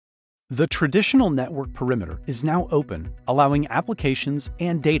The traditional network perimeter is now open, allowing applications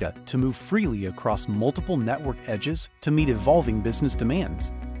and data to move freely across multiple network edges to meet evolving business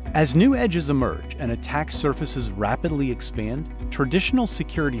demands. As new edges emerge and attack surfaces rapidly expand, traditional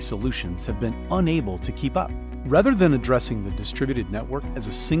security solutions have been unable to keep up. Rather than addressing the distributed network as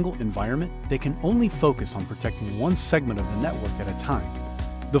a single environment, they can only focus on protecting one segment of the network at a time.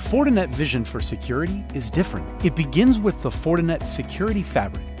 The Fortinet vision for security is different. It begins with the Fortinet Security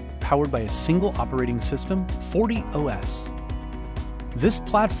Fabric, powered by a single operating system, FortiOS. This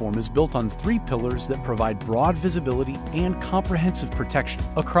platform is built on 3 pillars that provide broad visibility and comprehensive protection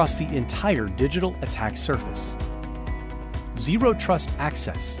across the entire digital attack surface. Zero Trust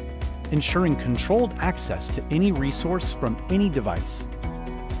Access, ensuring controlled access to any resource from any device.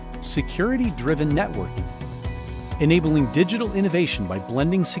 Security-driven networking, enabling digital innovation by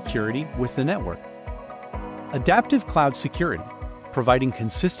blending security with the network. Adaptive cloud security, providing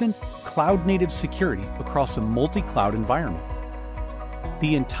consistent, cloud-native security across a multi-cloud environment.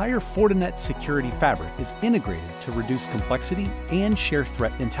 The entire Fortinet security fabric is integrated to reduce complexity and share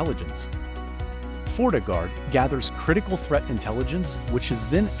threat intelligence. FortiGuard gathers critical threat intelligence, which is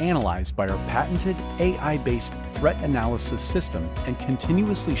then analyzed by our patented AI-based threat analysis system and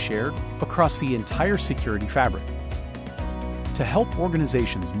continuously shared across the entire security fabric. To help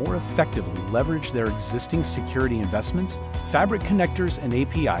organizations more effectively leverage their existing security investments, Fabric connectors and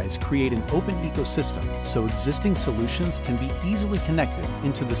APIs create an open ecosystem so existing solutions can be easily connected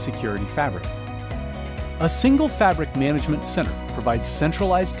into the security fabric. A single Fabric Management Center provides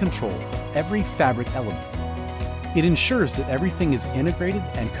centralized control of every Fabric element. It ensures that everything is integrated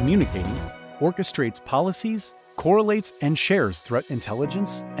and communicating, orchestrates policies, correlates and shares threat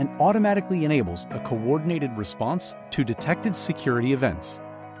intelligence, and automatically enables a coordinated response to detected security events.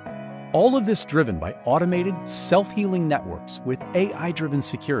 All of this driven by automated, self-healing networks with AI-driven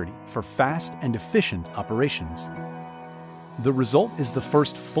security for fast and efficient operations. The result is the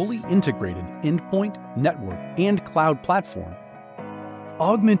first fully integrated endpoint, network, and cloud platform.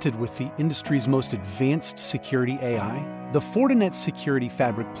 Augmented with the industry's most advanced security AI, the Fortinet Security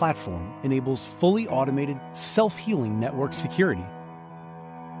Fabric platform enables fully automated, self-healing network security